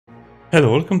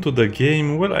Hello, welcome to the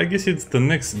game. Well, I guess it's the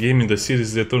next game in the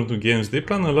series Return to Games. They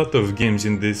plan a lot of games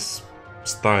in this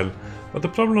style. But the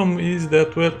problem is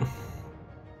that, well,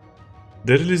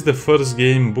 they released the first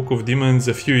game, Book of Demons,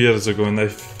 a few years ago, and I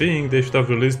think they should have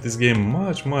released this game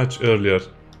much earlier.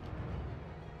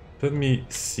 Let me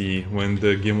see when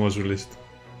the game was released.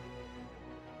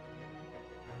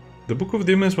 The Book of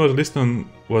Demons was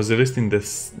released in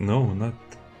this... No, not...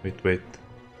 Wait.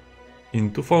 In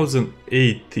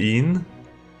 2018,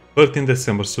 13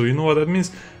 December. So you know what that means?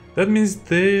 That means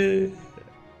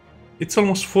it's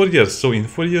almost 4 years. So in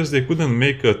 4 years they couldn't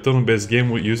make a turn-based game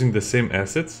using the same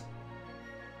assets.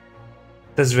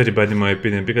 That's very bad in my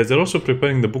opinion, because they're also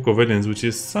preparing the Book of Aliens, which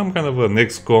is some kind of an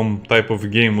XCOM type of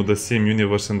game with the same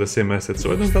universe and the same assets.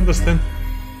 So I don't understand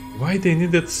why they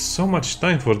needed so much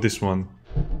time for this one.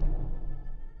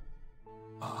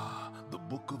 The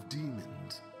Book of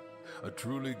Demons. A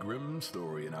truly grim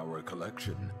story in our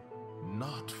collection.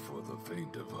 Not for the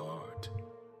faint of heart.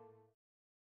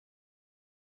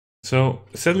 So,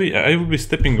 sadly, I will be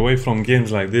stepping away from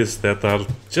games like this that are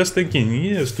just taking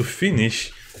years to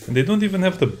finish, and they don't even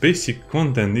have the basic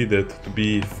content needed to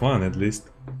be fun, at least.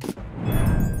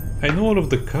 I know all of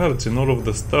the cards and all of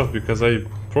the stuff because I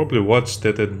probably watched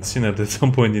it and seen it at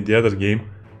some point in the other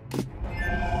game.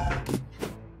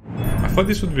 I thought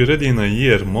this would be ready in a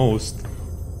year, most.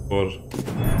 For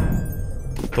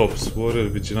tops, Warrior,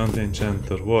 Vigilante,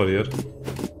 Enchanter, Warrior,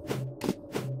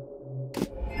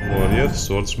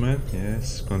 Swordsman,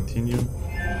 yes, continue.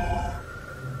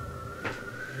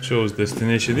 Shows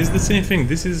destination, it's the same thing,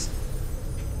 this is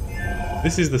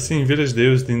the same village they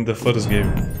used in the first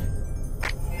game.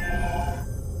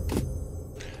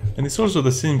 And it's also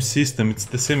the same system, it's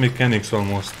the same mechanics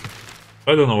almost.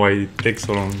 I don't know why it takes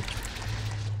so long.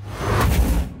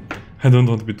 I don't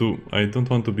want to be too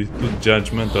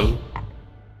judgmental.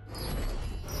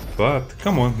 But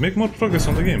come on, make more progress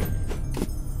on the game.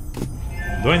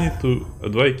 Do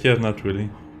I care? Not really.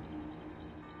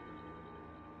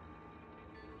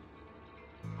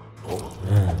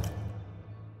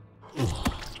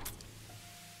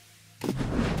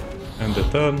 And the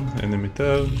turn, enemy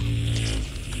turn.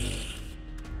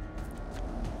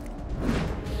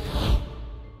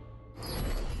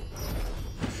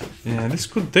 Yeah, this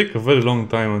could take a very long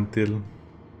time until...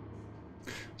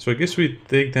 So I guess we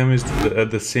take damage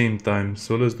at the same time,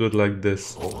 so let's do it like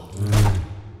this.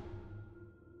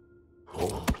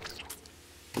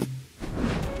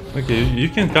 Okay, you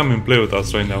can come and play with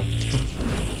us right now.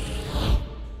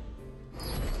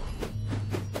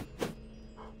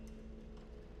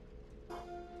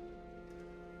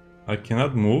 I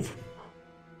cannot move.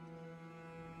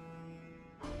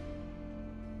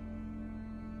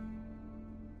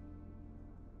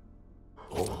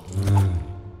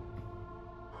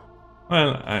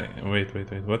 Well, wait,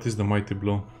 what is the mighty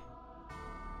blow?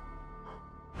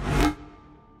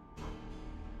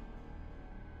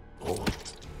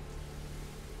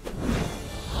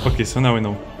 Okay, so now we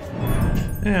know.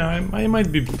 Yeah, I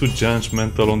might be too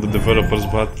judgmental on the developers,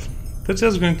 but they're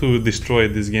just going to destroy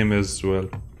this game as well.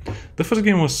 The first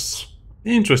game was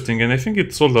interesting and I think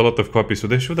it sold a lot of copies, so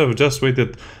they should have just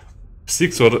waited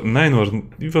 6 or 9 or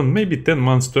even maybe 10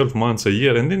 months, 12 months, a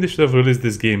year, and then they should have released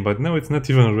this game, but now it's not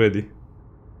even ready.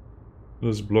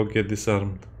 Lose block, get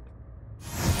disarmed.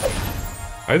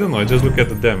 I don't know, I just look at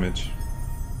the damage.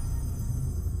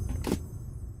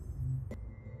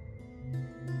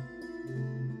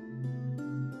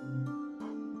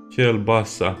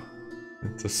 Kielbasa.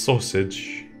 It's a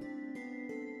sausage.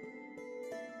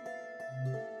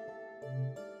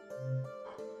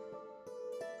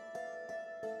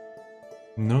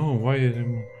 No, why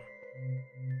remove?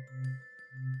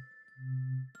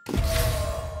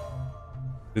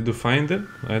 Did you find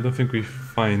them? I don't think we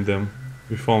find them.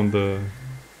 We found the...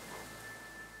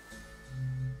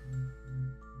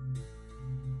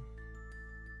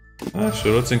 Ah,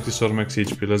 sure, let's increase our max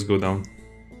HP, let's go down.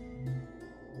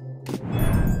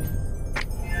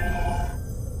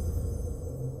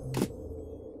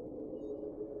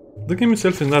 The game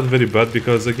itself is not very bad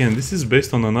because, again, this is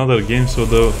based on another game, so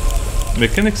the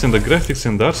mechanics and the graphics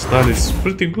and the art style is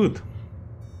pretty good.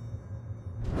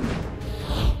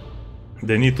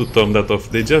 They need to turn that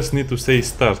off, they just need to say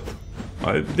start.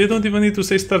 They don't even need to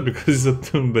say start because it's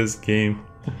a turn-based game.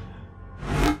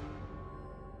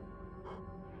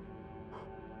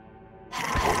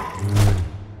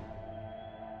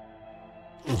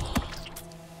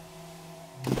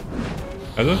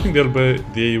 I don't think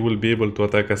they will be able to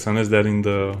attack us unless they're in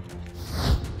the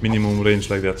minimum range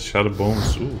like that. Sharp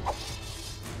bones, ooh.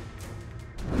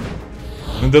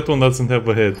 And that one doesn't have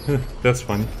a head. That's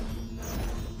funny.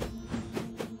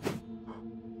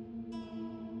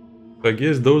 So I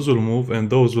guess those will move and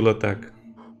those will attack.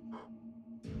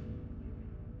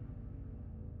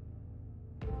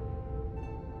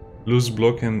 Lose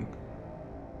block and...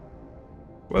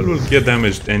 well, we'll get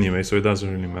damaged anyway, so it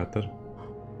doesn't really matter.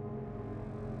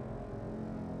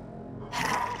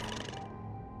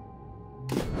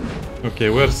 Okay,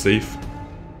 we're safe.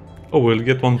 Oh, we'll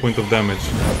get 1 point of damage.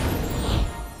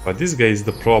 But this guy is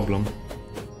the problem.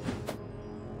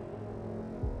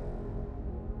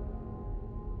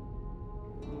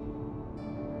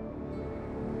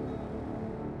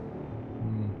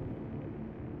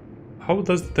 How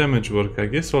does the damage work? I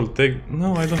guess I'll take...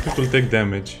 no, I don't think we'll take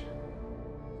damage.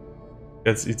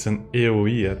 It's an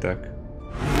AoE attack.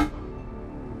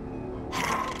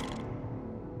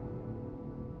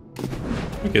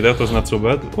 Okay, that was not so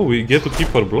bad. Oh, we get to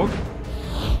keep our block?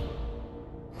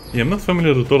 Yeah, I'm not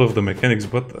familiar with all of the mechanics,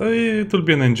 but it will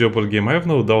be an enjoyable game. I have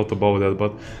no doubt about that,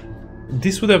 but...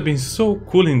 this would have been so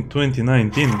cool in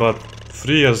 2019, but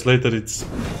 3 years later it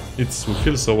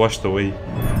feels so washed away.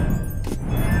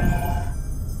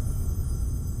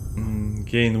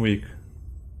 Gain weak.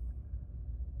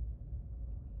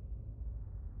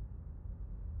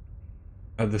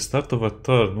 At the start of a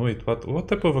turn. Wait, what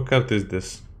type of a card is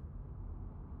this?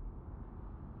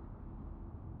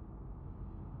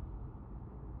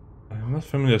 I'm not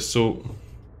familiar, so...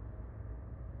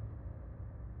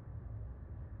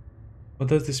 what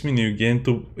does this mean? You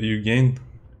gain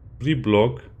 3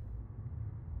 block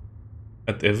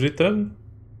at every turn,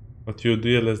 but you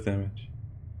deal less damage.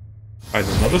 I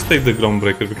don't know, let's take the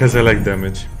Groundbreaker because I like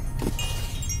damage.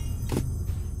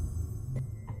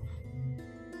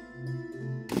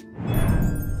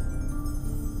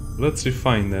 Let's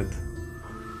refine that.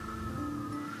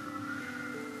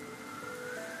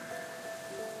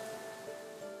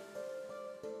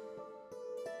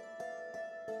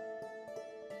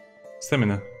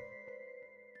 Stamina.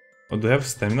 Oh, do I have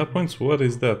stamina points? What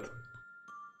is that?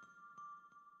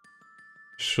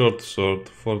 Short sword,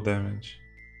 4 damage.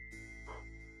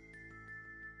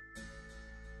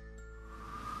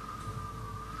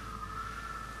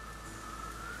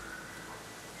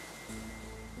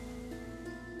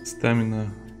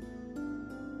 Stamina.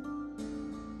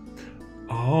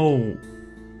 Oh,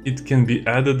 it can be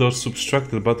added or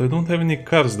subtracted, but I don't have any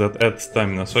cards that add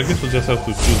stamina, so I guess we'll just have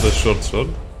to choose the short sword.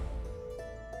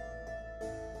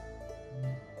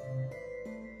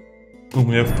 Oh,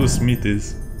 we have 2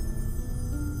 smithies.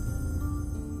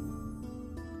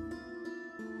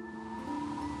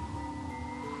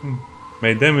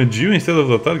 May damage you instead of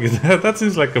the target. That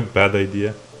seems like a bad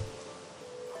idea.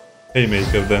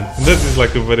 Haymaker then. That is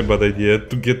like a very bad idea,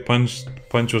 to get punch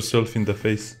yourself in the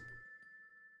face.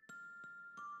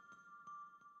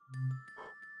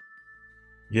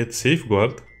 Get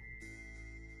safeguard?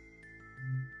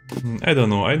 I don't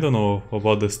know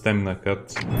about the stamina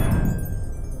cards.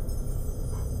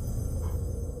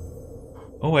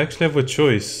 Oh, I actually have a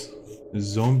choice.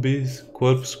 Zombies,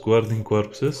 corpse guarding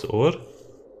corpses, or...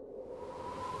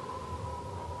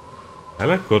 I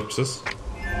like corpses.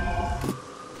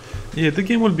 Yeah, the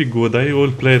game will be good. I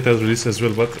will play it as release as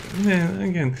well, but yeah,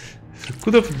 again, it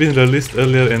could have been released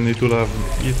earlier and it would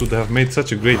have made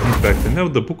such a great impact. And now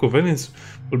the Book of Aliens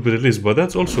will be released, but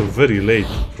that's also very late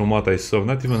from what I saw.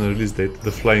 Not even a release date.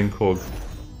 The Flying Hog.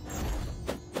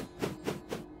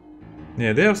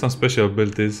 Yeah, they have some special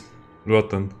abilities.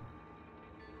 Rotten.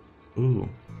 Ooh.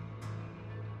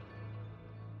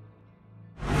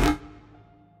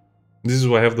 This is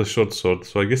why I have the short sword,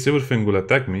 so I guess everything will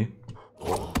attack me.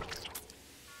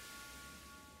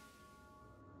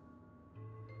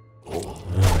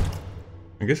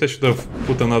 I guess I should have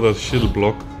put another shield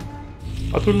block.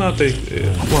 That will not take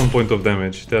 1 point of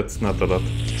damage, that's not a lot.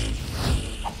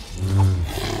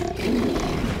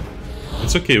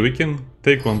 It's okay, we can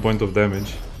take 1 point of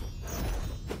damage.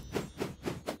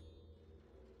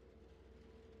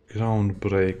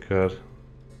 Groundbreaker.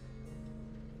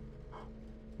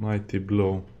 Mighty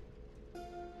blow.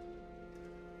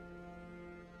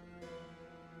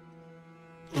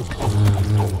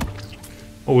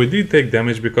 Oh, we did take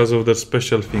damage because of the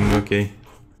special thing, okay.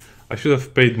 I should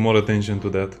have paid more attention to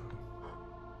that.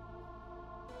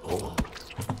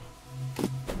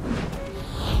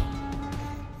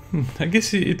 I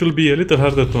guess it will be a little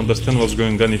harder to understand what's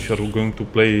going on if you're going to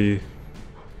play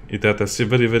it at a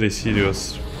very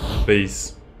serious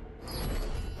pace.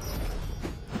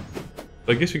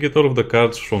 I guess you get all of the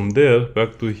cards from there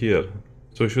back to here.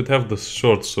 So you should have the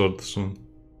short sword soon.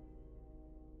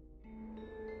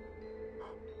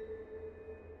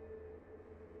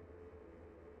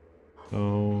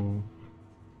 So...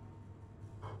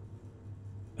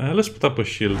 let's put up a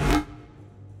shield.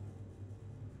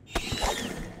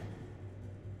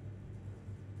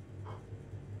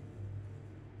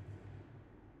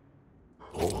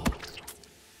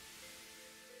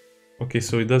 Okay,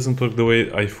 so it doesn't work the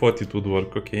way I thought it would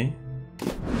work, okay.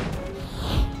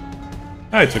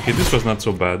 Ah, it's okay, this was not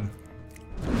so bad.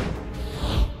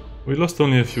 We lost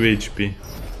only a few HP.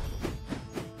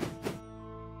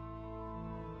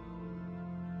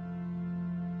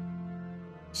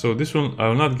 So this one, I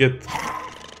will not get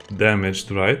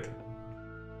damaged, right?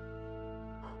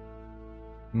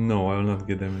 No, I will not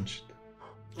get damaged.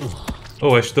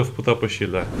 Oh, I should have put up a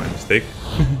shield, that's my mistake.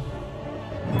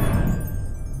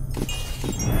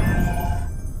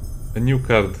 A new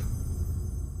card.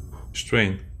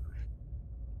 Strain.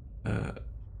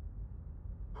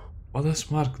 What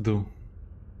does Mark do?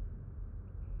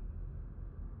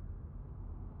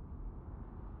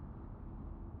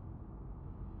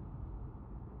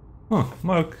 Huh,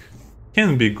 Mark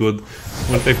can be good.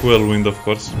 We'll take Whirlwind, of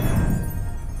course.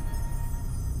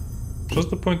 What's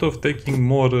the point of taking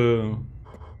more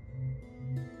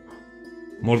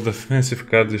defensive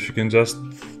cards if you can just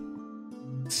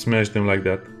smash them like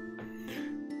that?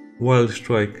 Wild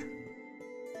Strike.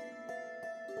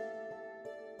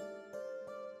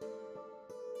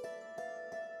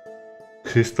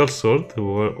 Crystal Sword?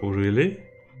 Really?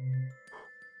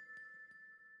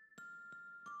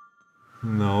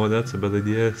 No, that's a bad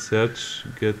idea. Search,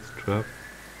 get, trap.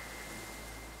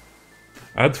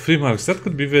 Add 3 marks, that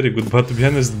could be very good, but to be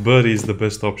honest, Bury is the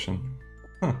best option.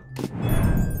 Huh.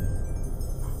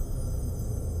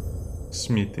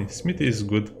 Smithy. Smithy is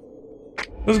good.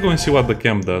 Let's go and see what the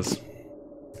camp does.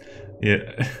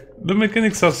 Yeah, the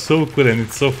mechanics are so cool and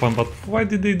it's so fun, but why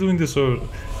did they doing this? Or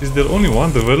is there only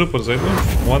one developer? I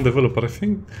don't one developer. I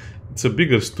think it's a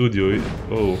bigger studio.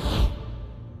 Oh.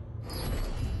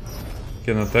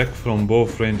 Can attack from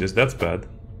both ranges. That's bad.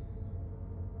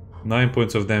 9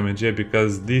 points of damage, yeah,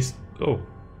 because this... Oh.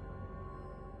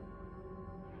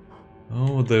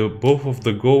 Oh, both of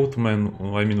the goatmen...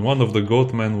 I mean, one of the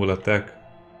goatmen will attack.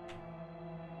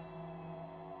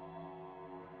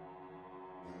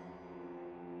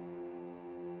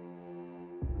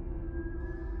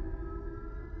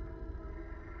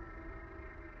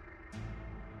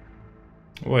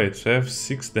 Wait, so I have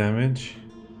 6 damage.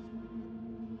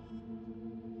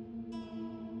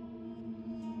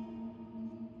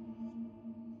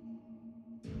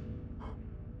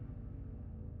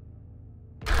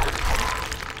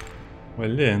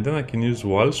 Well, yeah, and then I can use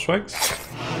wall strikes.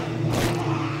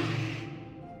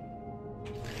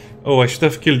 Oh, I should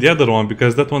have killed the other one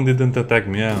because that one didn't attack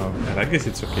me. Yeah, I guess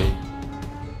it's okay.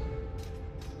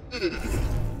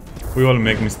 We all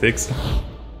make mistakes.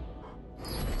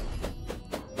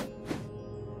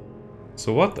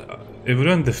 So what?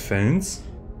 Everyone defends?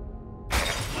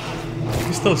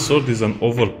 Crystal Sword is an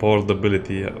overpowered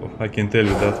ability. I can tell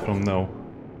you that from now.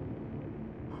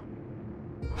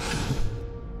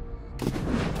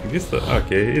 I guess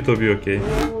okay, it'll be okay.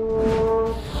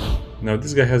 Now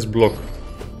this guy has block.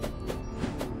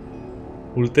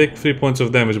 We'll take 3 points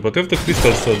of damage, but we have the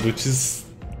Crystal Sword, which is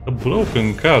a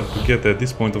broken card to get at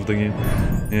this point of the game.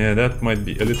 Yeah, that might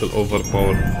be a little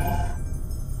overpowered.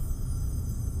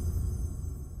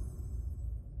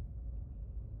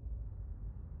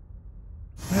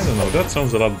 I don't know, that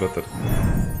sounds a lot better.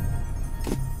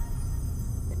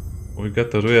 We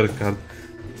got a rare card.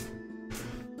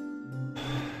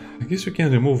 I guess we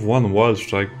can remove one wild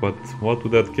strike, but what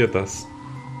would that get us?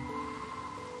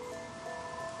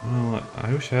 Oh,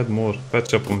 I wish I had more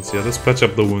patch up wounds. Yeah, let's patch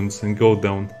up the wounds and go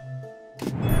down.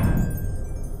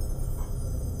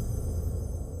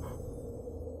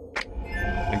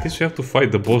 I guess we have to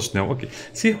fight the boss now. Okay,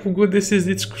 see how good this is?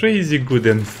 It's crazy good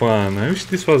and fun. I wish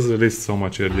this was released so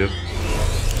much earlier.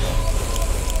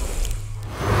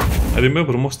 I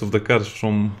remember most of the cards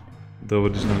from the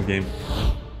original game.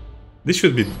 This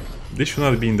should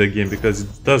not be in the game because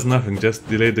it does nothing, just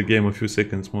delay the game a few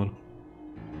seconds more.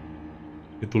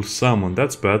 It will summon,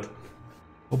 that's bad.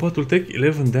 Oh, but we'll take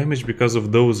 11 damage because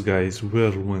of those guys.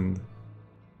 Whirlwind.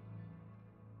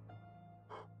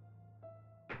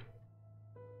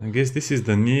 I guess this is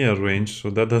the near range, so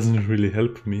that doesn't really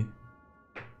help me.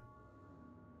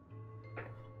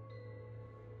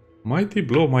 Mighty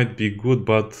Blow might be good,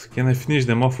 but can I finish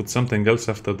them off with something else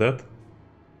after that?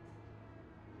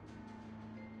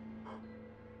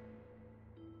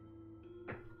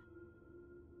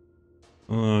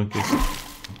 Okay.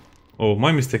 Oh,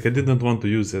 my mistake, I didn't want to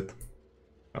use it.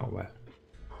 Oh well.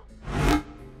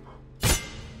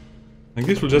 I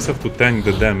guess we'll just have to tank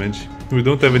the damage. We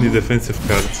don't have any defensive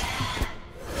cards.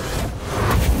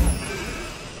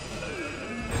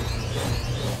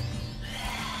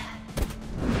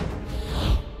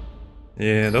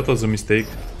 Yeah, that was a mistake.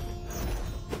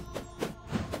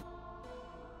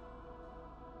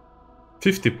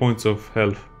 50 points of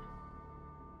health.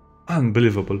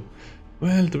 Unbelievable.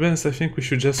 Well, to be honest, I think we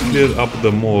should just clear up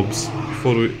the mobs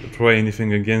before we try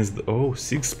anything against... Oh,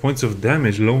 6 points of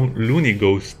damage, Loony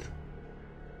Ghost.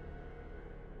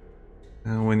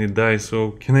 And when it dies,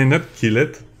 so can I not kill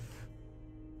it?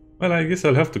 Well, I guess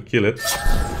I'll have to kill it.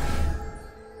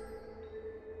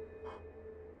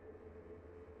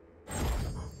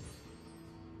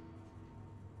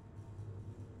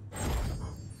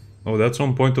 Oh, that's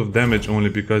 1 point of damage only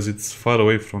because it's far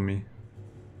away from me.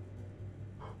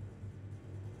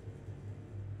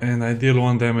 And I deal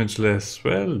 1 damage less.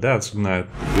 Well, that's not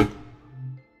good.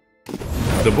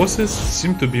 The bosses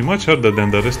seem to be much harder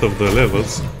than the rest of the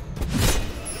levels.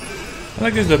 And I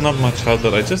guess they're not much harder,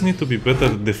 I just need to be better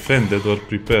defended or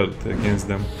prepared against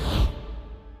them.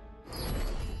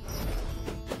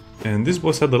 And this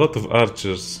boss had a lot of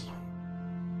archers.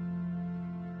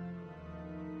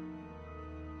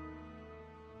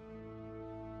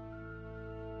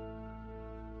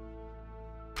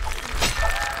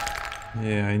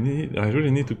 Yeah, I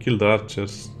really need to kill the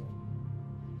archers.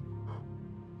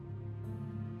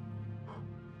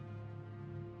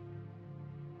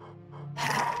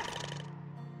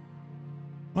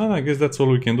 Well, I guess that's all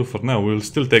we can do for now. We'll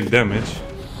still take damage.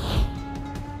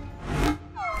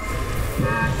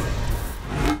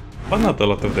 But not a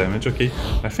lot of damage, okay.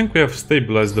 I think we have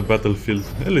stabilized the battlefield,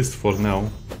 at least for now.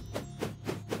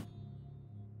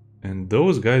 And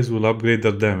those guys will upgrade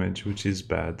their damage, which is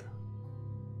bad.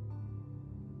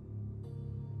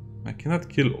 I cannot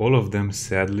kill all of them,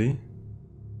 sadly.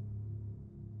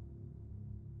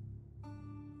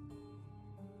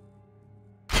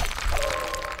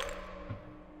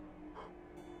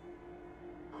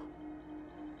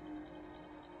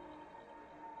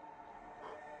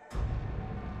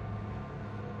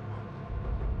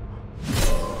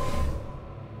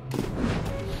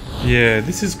 Yeah,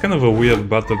 this is kind of a weird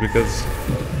battle because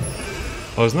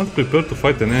I was not prepared to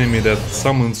fight an enemy that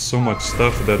summons so much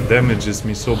stuff that damages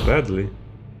me so badly.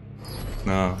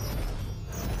 Nah.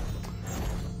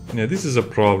 Yeah, this is a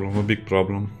problem, a big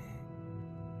problem.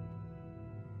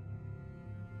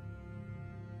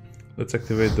 Let's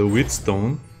activate the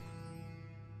Wheatstone.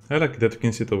 I like that you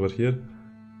can see it over here.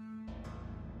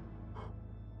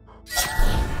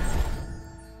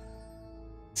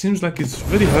 Seems like it's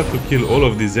very hard to kill all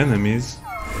of these enemies.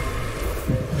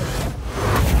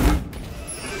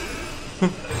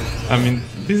 I mean,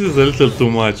 this is a little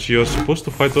too much. You're supposed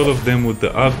to fight all of them with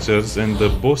the archers and the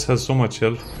boss has so much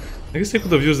health. I guess I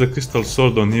could have used the crystal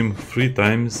sword on him 3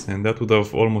 times and that would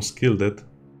have almost killed it.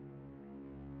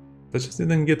 I just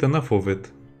didn't get enough of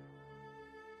it.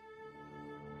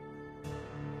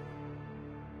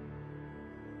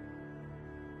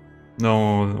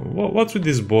 No, what's with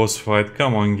this boss fight?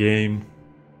 Come on, game.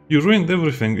 You ruined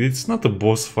everything. It's not a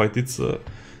boss fight, it's a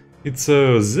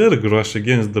Zerg rush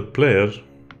against the player.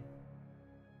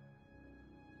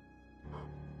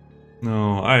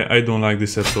 No, I don't like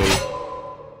this at all.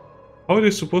 How are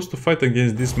you supposed to fight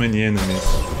against this many enemies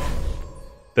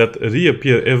that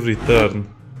reappear every turn?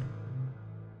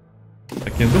 I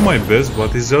can do my best,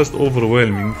 but it's just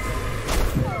overwhelming.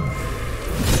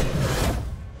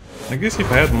 I guess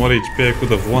if I had more HP I could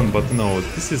have won, but no,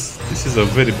 this is a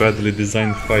very badly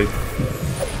designed fight.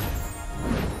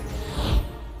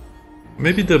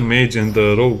 Maybe the mage and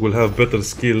the rogue will have better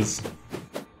skills.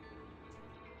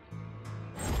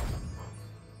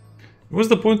 What's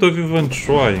the point of even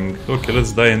trying? Okay,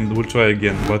 let's die and we'll try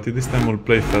again, but this time we'll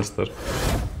play faster.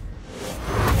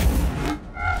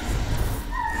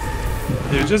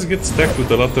 You just get stacked with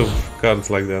a lot of cards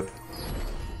like that.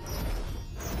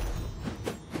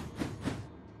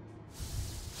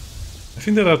 I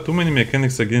think there are too many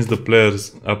mechanics against the player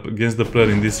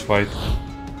in this fight.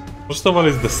 First of all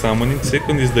is the summoning,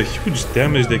 second is the huge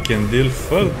damage they can deal,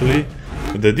 thirdly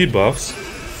the debuffs,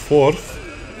 fourth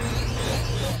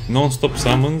non-stop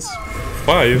summons,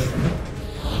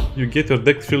 5 you get your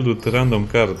deck filled with random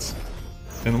cards.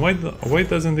 And why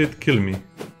doesn't it kill me?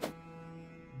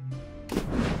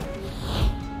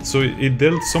 So it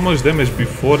dealt so much damage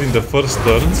before in the first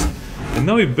turns and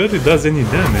now it barely does any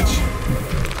damage.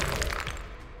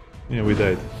 Yeah, we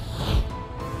died.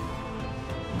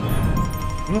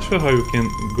 I'm not sure how you can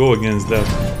go against that.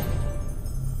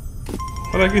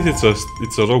 But I guess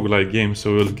it's a roguelike game,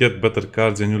 so you'll get better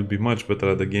cards and you'll be much better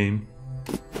at the game.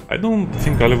 I don't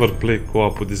think I'll ever play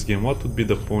co-op with this game. What would be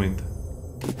the point?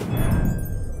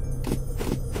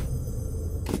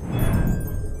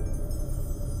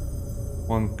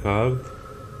 One card.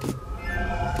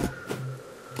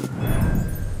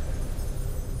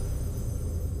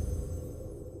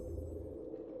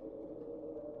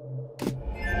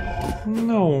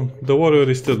 No, the warrior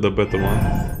is still the better one.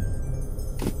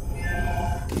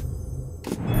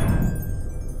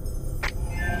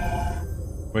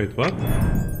 Wait, what?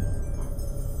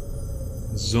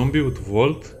 Zombie with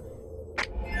Vault?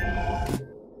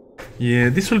 Yeah,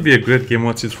 this will be a great game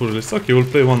once it's full release. Okay, we'll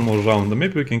play one more round.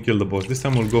 Maybe we can kill the boss. This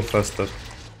time we'll go faster.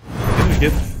 Can we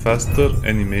get faster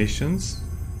animations?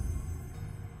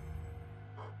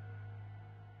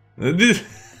 Okay.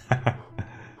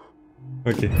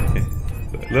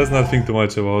 Let's not think too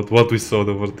much about what we saw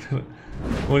over there.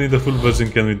 Only the full version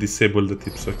can we disable the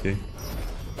tips, okay.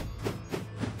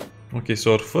 Okay,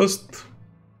 so our first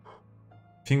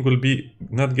thing will be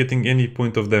not getting any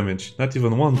point of damage. Not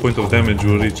even 1 point of damage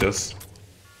will reach us.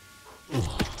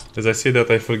 As I say that,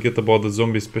 I forget about the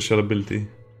zombie special ability.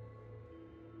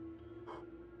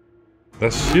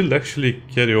 Does shield actually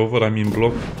carry over? I mean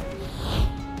block?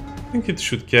 I think it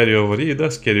should carry over. Yeah, it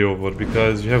does carry over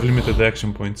because you have limited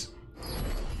action points.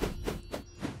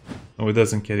 No, it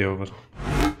doesn't carry over.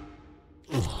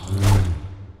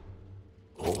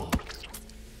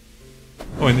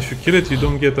 Oh, and if you kill it, you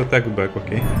don't get attack back,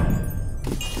 okay.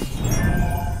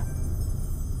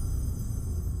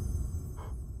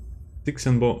 Sticks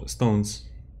and stones.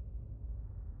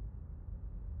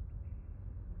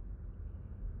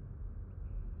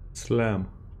 Slam.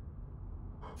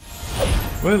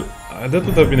 Well, that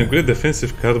would have been a great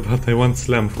defensive card, but I want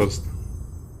Slam first.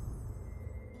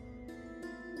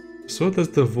 So what does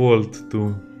the Vault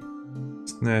do?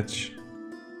 Snatch.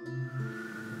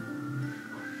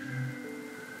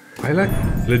 I like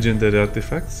legendary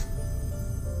artifacts.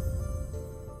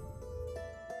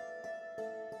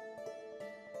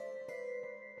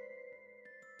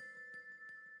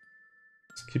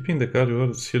 Skipping the card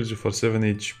heals you for 7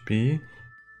 HP.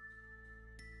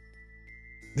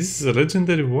 This is a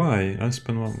legendary, why? I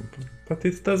spend 1, but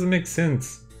it doesn't make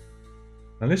sense.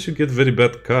 Unless you get very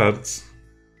bad cards.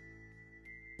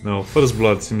 No, First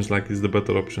Blood seems like it's the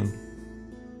better option.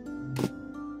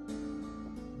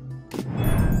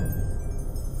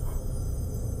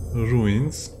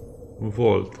 Ruins.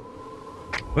 Vault.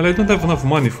 Well, I don't have enough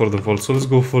money for the vault, so let's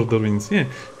go for the ruins. Yeah,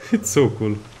 it's so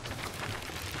cool.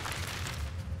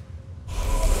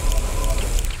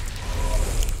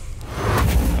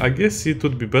 I guess it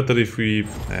would be better if we...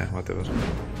 whatever.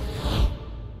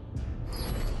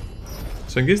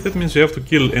 So I guess that means you have to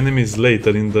kill enemies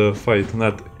later in the fight,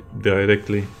 not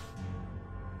directly.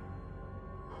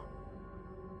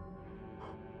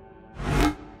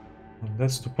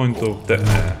 That's the point of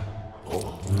that.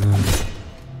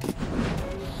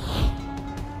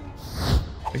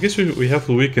 I guess we have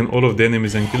to weaken all of the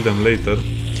enemies and kill them later.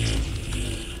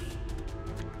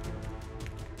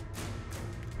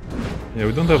 Yeah,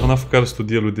 we don't have enough cards to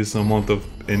deal with this amount of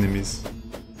enemies.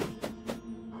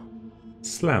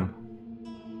 Slam.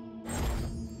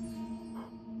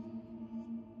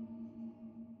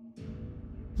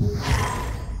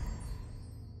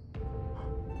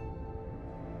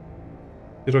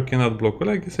 Hero cannot block. Well,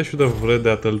 I guess I should have read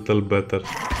that a little better.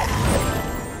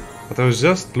 But I was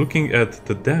just looking at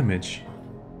the damage.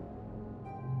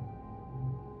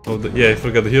 Oh, yeah, I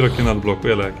forgot the hero cannot block.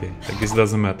 Well, okay, I guess it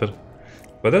doesn't matter.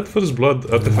 But that First Blood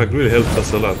artifact really helped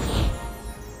us a lot.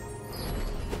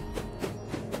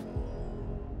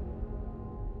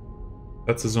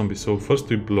 That's a zombie, so first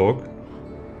we block.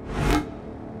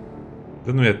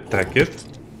 Then we attack it.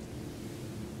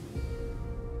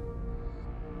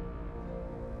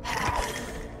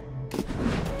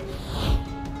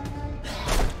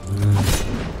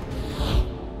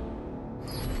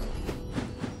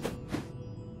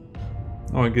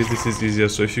 Oh, I guess this is easier.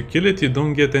 So if you kill it, you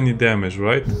don't get any damage,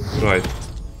 right? Right.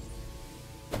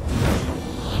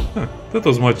 Huh, that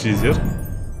was much easier.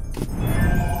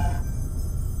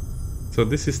 So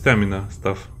this is stamina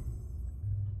stuff.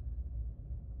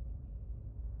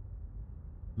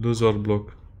 Lose or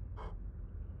block.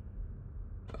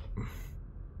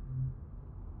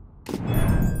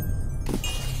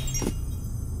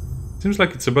 Seems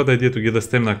like it's a bad idea to get the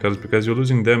stamina cards because you're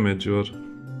losing damage or...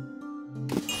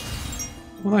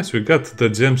 Oh nice, we got the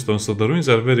gemstone, so the ruins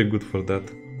are very good for that.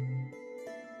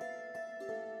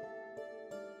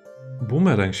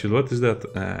 Boomerang shield, what is that?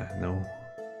 No.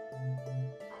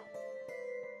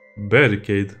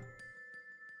 Barricade.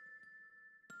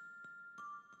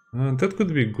 That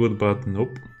could be good, but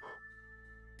nope.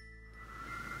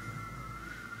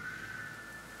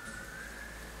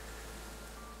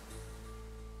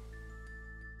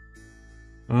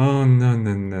 Oh, no,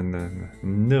 no, no, no, no.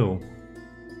 No.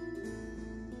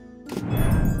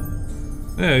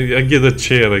 I get a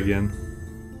chair again.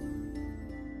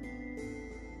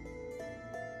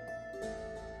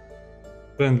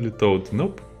 Friendly toad,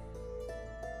 nope.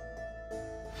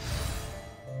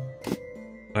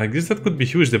 I guess that could be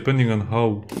huge depending on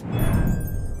how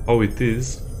it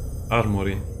is.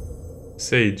 Armory.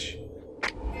 Sage.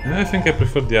 And I think I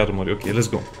prefer the armory. Okay, let's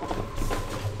go.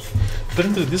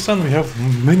 Apparently this one we have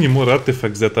many more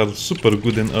artifacts that are super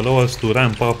good and allow us to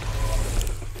ramp up.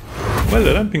 Well,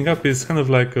 ramping up is kind of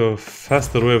like a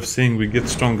faster way of saying we get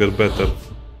stronger better.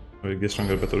 We get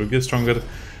stronger better. We get stronger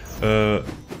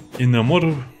in a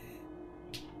more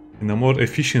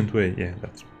efficient way. Yeah,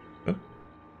 that's better.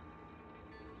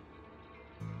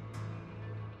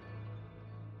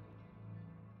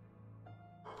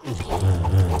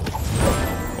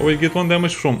 Oh, we get 1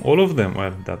 damage from all of them.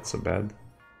 Well, that's a bad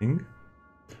thing.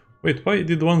 Wait, why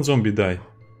did 1 zombie die?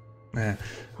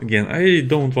 Again, I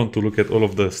don't want to look at all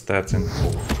of the stats and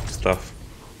stuff.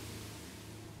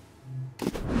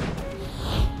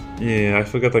 Yeah, I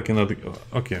forgot I cannot...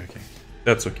 Okay.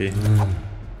 That's okay.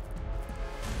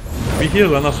 We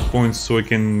heal enough points so we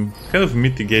can kind of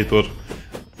mitigate or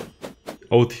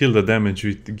out-heal the damage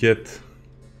we get.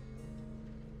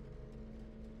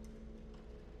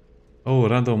 Oh,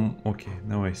 random... Okay,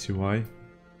 now I see why.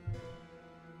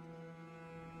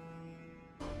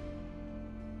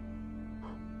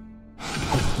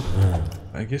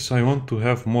 I guess I want to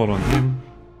have more on him.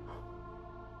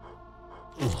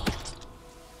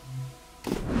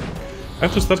 I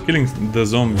have to start killing the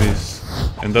zombies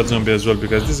and that zombie as well,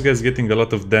 because this guy's getting a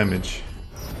lot of damage.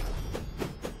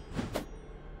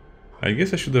 I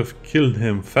guess I should have killed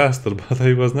him faster, but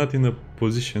I was not in a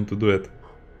position to do it.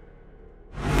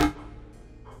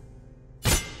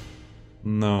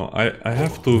 No, I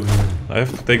have to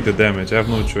take the damage. I have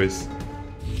no choice.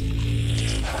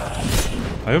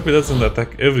 I hope he doesn't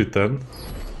attack every turn.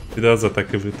 He does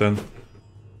attack every turn.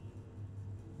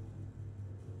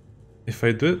 If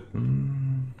I do it...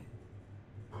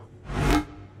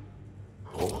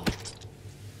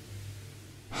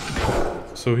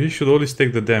 So he should always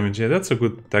take the damage. Yeah, that's a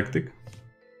good tactic.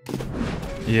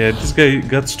 Yeah, this guy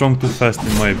got strong too fast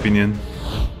in my opinion.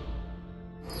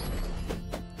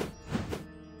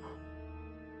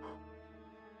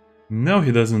 Now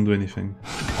he doesn't do anything.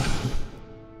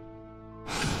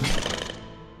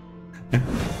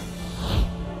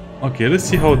 Okay, let's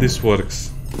see how this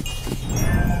works.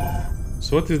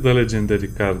 So what is the legendary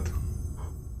card?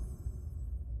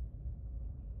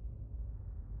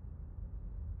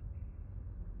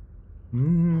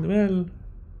 Well,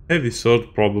 heavy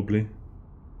sword probably.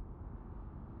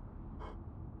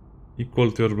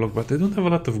 Equal to your block, but I don't have a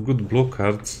lot of good block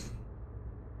cards.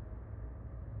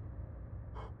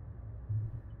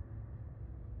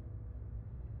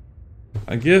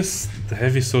 I guess the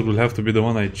heavy sword will have to be the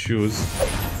one I choose.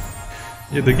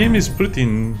 Yeah, the game is pretty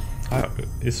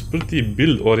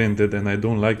build oriented and I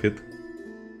don't like it.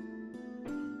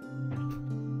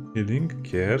 Healing,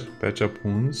 care, patch up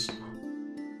wounds.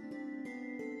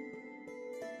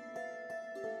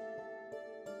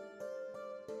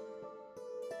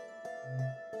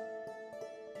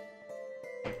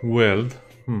 Weld.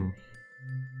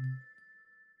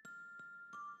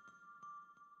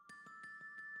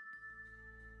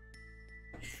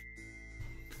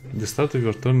 The start of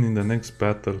your turn in the next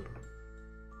battle.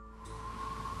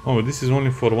 Oh, this is only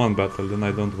for 1 battle, then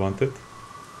I don't want it.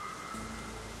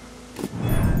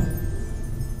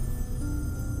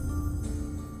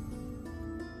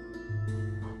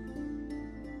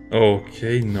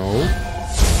 Okay, no.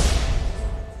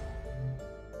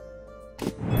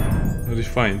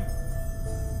 Refine.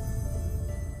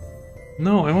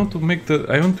 No, I want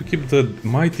to keep the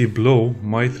mighty blow,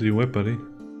 mighty weaponry.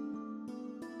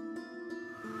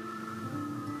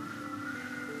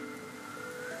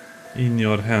 In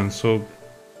your hand, so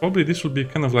probably this will be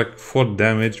kind of like 4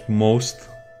 damage most.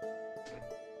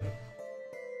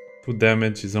 2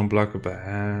 damage is unblockable.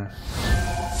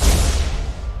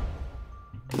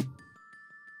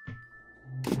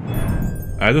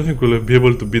 I don't think we'll be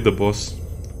able to beat the boss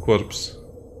corpse.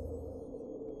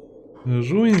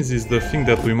 Ruins is the thing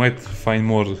that we might find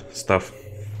more stuff.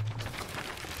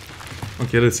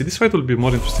 Okay, let's see. This fight will be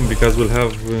more interesting because we'll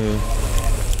have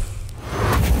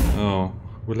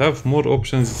we'll have more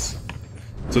options.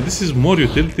 So this is more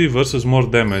utility versus more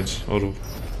damage. Or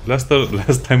last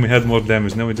time we had more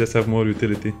damage, now we just have more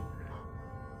utility.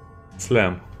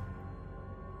 Slam.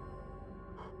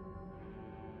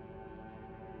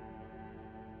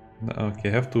 Okay,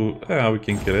 have to... we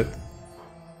can kill it.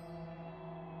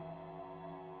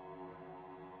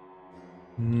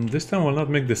 This time I will not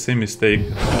make the same mistake.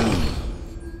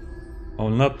 I will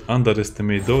not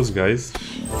underestimate those guys.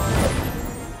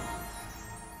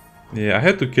 Yeah, I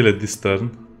had to kill it this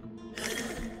turn.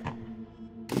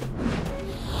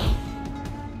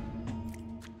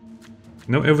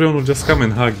 Now everyone will just come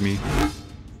and hug me.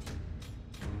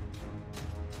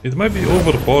 It might be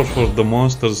overpowered for the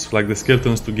monsters, like the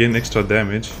skeletons, to gain extra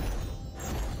damage.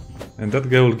 And that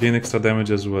guy will gain extra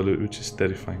damage as well, which is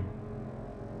terrifying.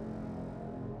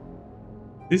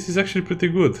 This is actually pretty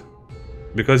good,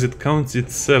 because it counts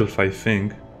itself, I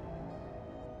think.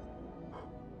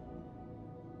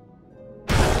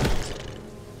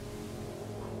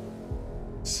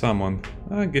 Summon.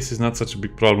 I guess it's not such a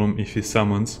big problem if he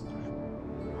summons.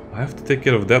 I have to take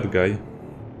care of that guy.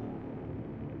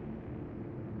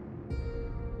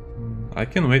 I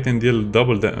can wait and deal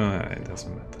double damage. It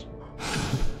doesn't matter.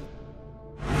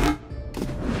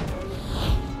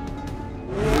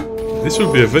 This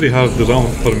will be a very hard round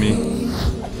for me.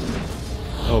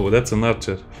 Oh, that's an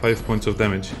archer. 5 points of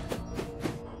damage.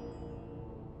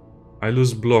 I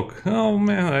lose block. Oh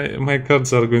man, my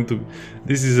cards are going to...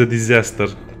 This is a disaster.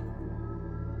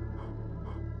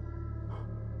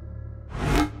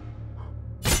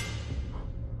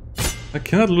 I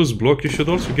cannot lose block. You should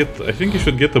also get... I think you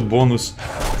should get a bonus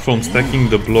from stacking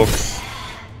the blocks.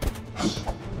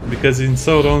 Because in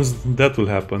some rounds that will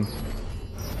happen.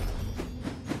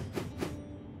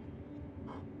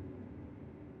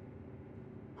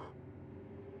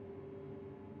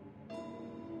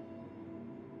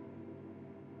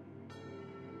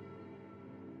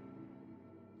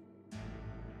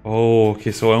 Oh,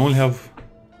 okay, so I only have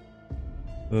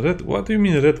red. What do you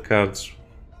mean red cards?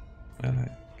 Well, I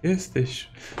guess they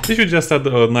should just add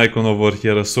an icon over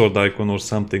here, a sword icon or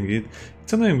something.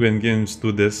 It's annoying when games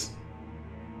do this.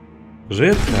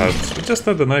 Red cards, we just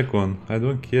add an icon. I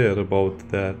don't care about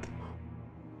that.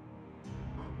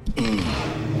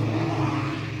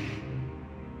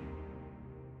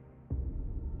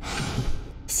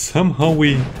 Somehow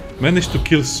we managed to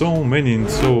kill so many in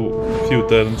so few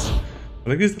turns.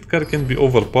 But I guess that card can be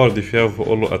overpowered if you have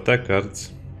all attack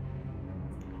cards.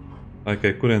 Like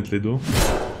I currently do.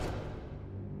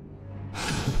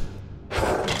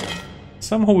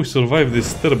 Somehow we survived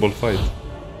this terrible fight.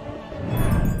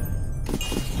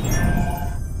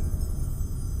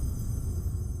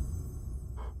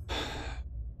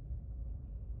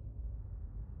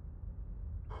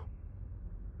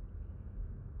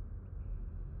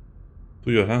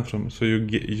 To your hand from... So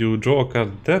you draw a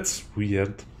card. That's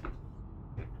weird.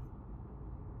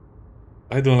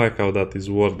 I don't like how that is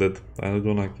worded. I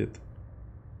don't like it.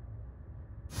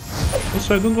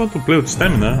 Also, I don't want to play with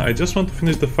stamina. I just want to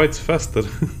finish the fights faster.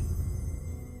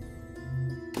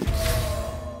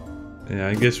 Yeah,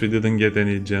 I guess we didn't get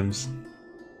any gems.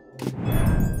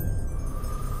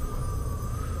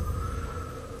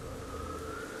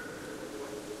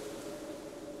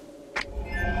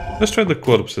 Let's try the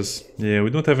corpses. Yeah, we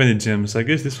don't have any gems. I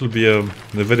guess this will be a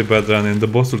very bad run and the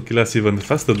boss will kill us even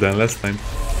faster than last time.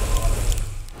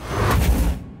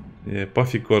 Yeah,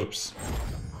 puffy corpse.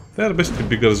 They are basically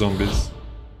bigger zombies.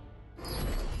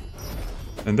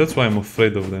 And that's why I'm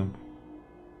afraid of them.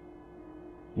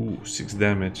 Ooh, 6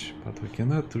 damage. But we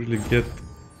cannot really get...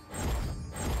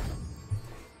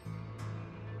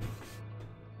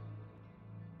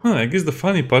 I guess the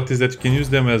funny part is that you can use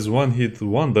them as one-hit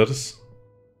wonders.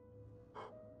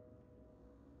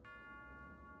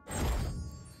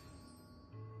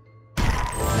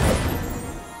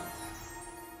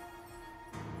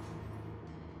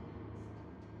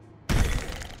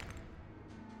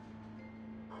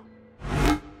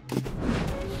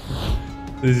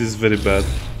 This is very bad.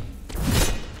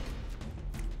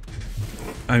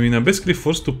 I mean, I'm basically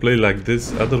forced to play like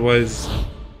this, otherwise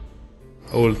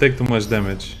I will take too much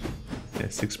damage. Yeah,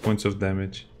 6 points of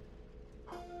damage.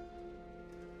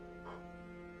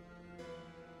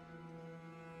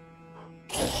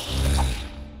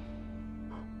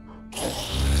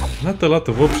 Not a lot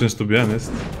of options, to be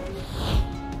honest.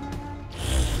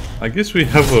 I guess we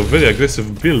have a very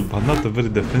aggressive build, but not a very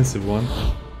defensive one.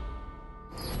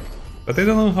 But I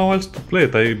don't know how else to play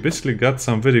it. I basically got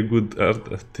some very good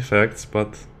artifacts,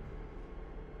 but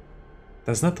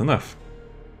that's not enough.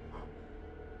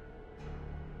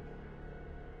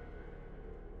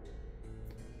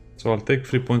 So I'll take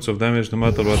 3 points of damage no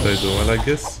matter what I do. Well, I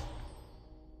guess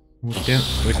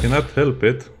we cannot help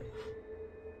it.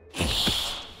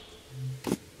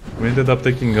 We ended up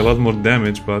taking a lot more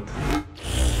damage, but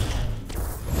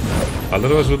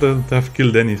otherwise we wouldn't have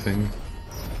killed anything.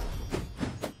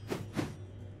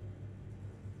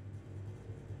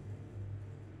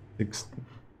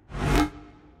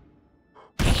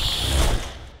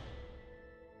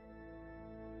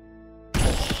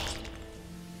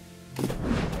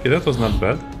 Okay, that was not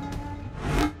bad.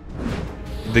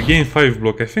 They gain 5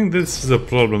 block. I think this is a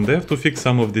problem. They have to fix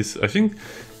some of this. I think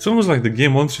it's almost like the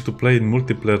game wants you to play in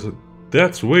multiplayer.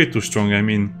 That's way too strong. I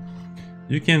mean,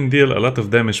 you can deal a lot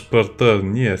of damage per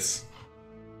turn, yes.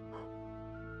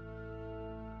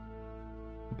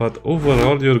 But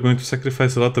overall, you're going to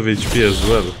sacrifice a lot of HP as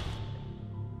well.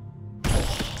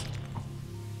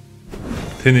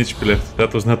 10 HP left.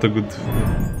 That was not a good...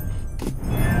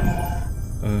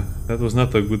 that was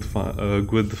not a good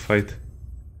fight.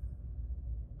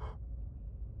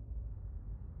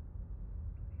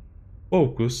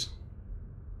 Focus.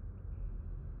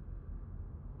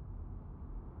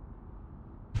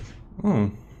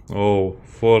 Oh,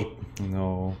 4.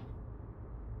 No.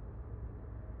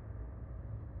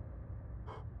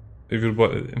 If you're...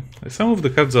 Some of the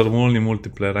cards are only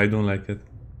multiplayer. I don't like it.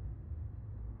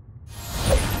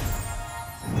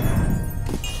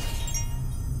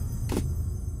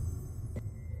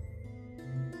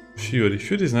 Fury.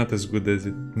 Fury is not as good as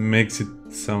it makes it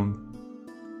sound.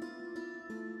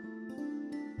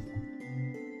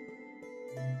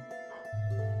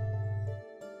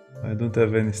 I don't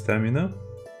have any stamina.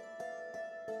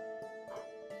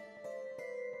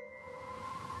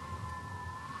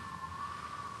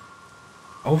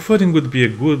 Offering would be a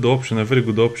good option, a very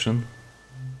good option.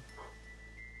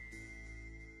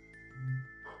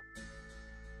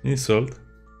 Insult.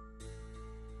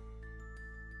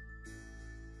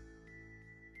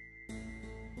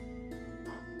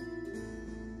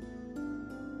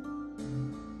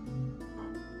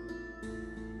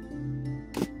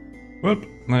 Well,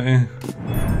 I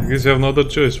guess you have no other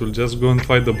choice. We'll just go and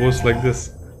fight the boss like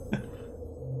this.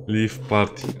 Leave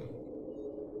party.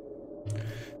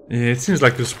 Yeah, it seems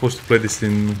like you're supposed to play this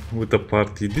with a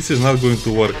party. This is not going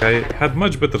to work. I had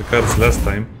much better cards last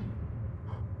time.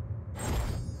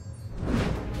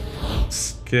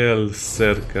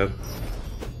 HELLCARD.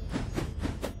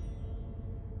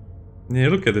 Yeah,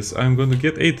 look at this. I'm going to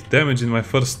get 8 damage in my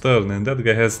first turn, and that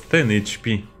guy has 10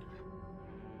 HP.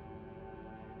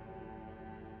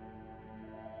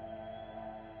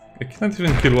 I can't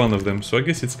even kill one of them, so I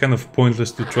guess it's kind of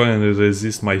pointless to try and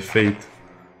resist my fate.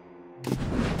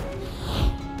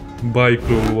 Bye,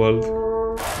 cruel world.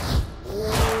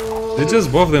 They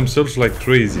just buff themselves like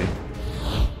crazy.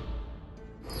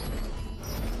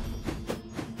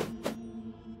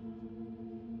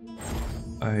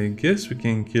 I guess we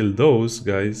can kill those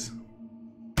guys.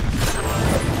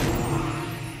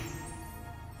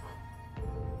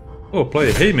 Oh, apply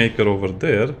a haymaker over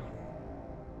there.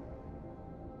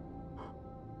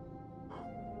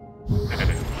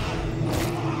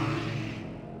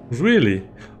 Really?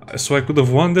 So I could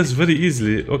have won this very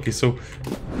easily. Okay, so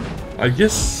I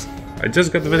guess I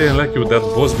just got very unlucky with that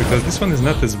boss because this one is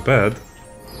not as bad.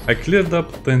 I cleared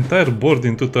up the entire board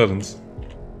in 2 turns.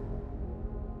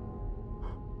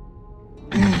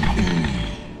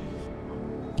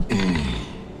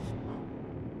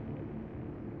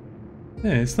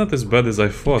 Yeah, it's not as bad as I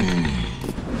thought.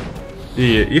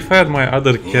 Yeah, if I had my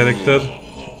other character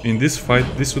in this fight,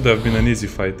 this would have been an easy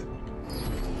fight.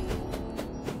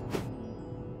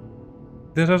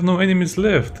 There are no enemies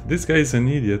left. This guy is an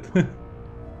idiot.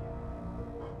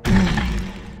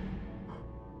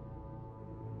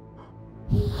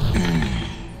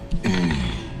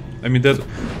 I mean,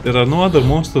 there are no other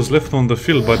monsters left on the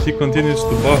field, but he continues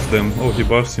to buff them. Oh, he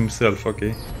buffs himself,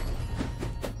 okay.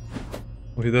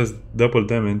 Oh, he does double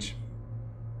damage.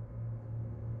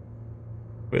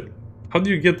 Well, how do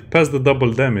you get past the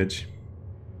double damage?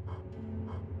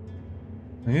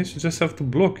 I guess you just have to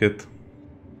block it.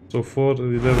 So 4,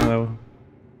 11,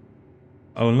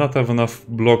 I will not have enough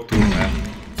block to...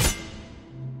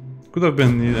 Could have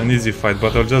been an easy fight,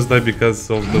 but I'll just die because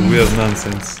of the weird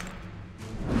nonsense.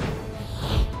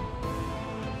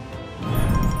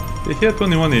 He had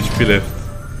 21 HP left.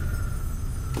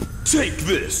 Take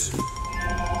this!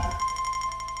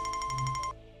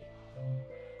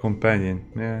 Companion,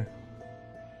 yeah.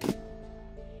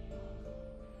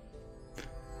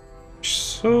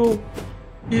 So,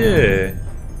 yeah.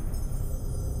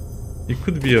 It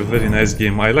could be a very nice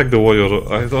game. I like the warrior,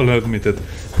 I'll admit it. I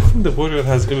think the warrior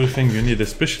has everything you need,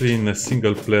 especially in a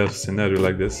single player scenario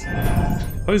like this.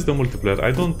 How is the multiplayer?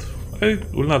 I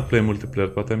will not play multiplayer,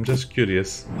 but I'm just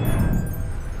curious.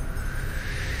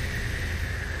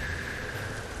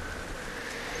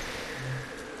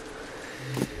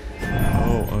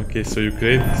 Oh, okay, so you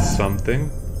create something.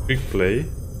 Quick play.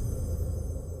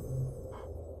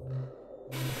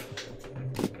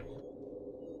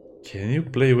 Can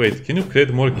you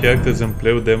create more characters and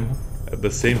play with them at the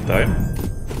same time?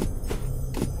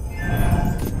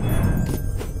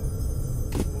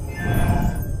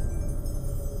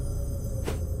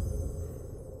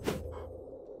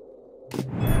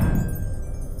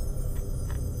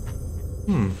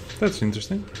 That's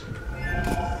interesting.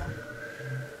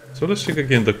 So let's check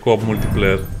again the co-op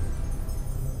multiplayer.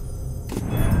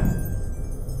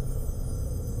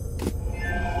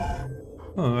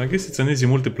 Oh, I guess it's an easy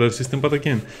multiplayer system, but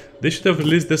again, they should have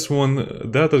released this one.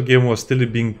 The other game was still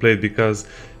being played, because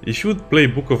if you would play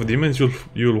Book of Demons,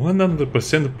 you'll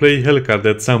 100% play HELLCARD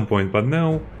at some point, but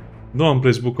now no one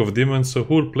plays Book of Demons, so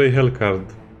who'll play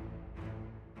HELLCARD?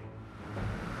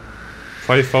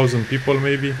 5,000 people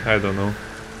maybe? I don't know.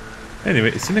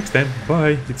 Anyway, see you next time.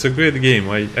 Bye. It's a great game.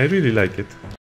 I really like it.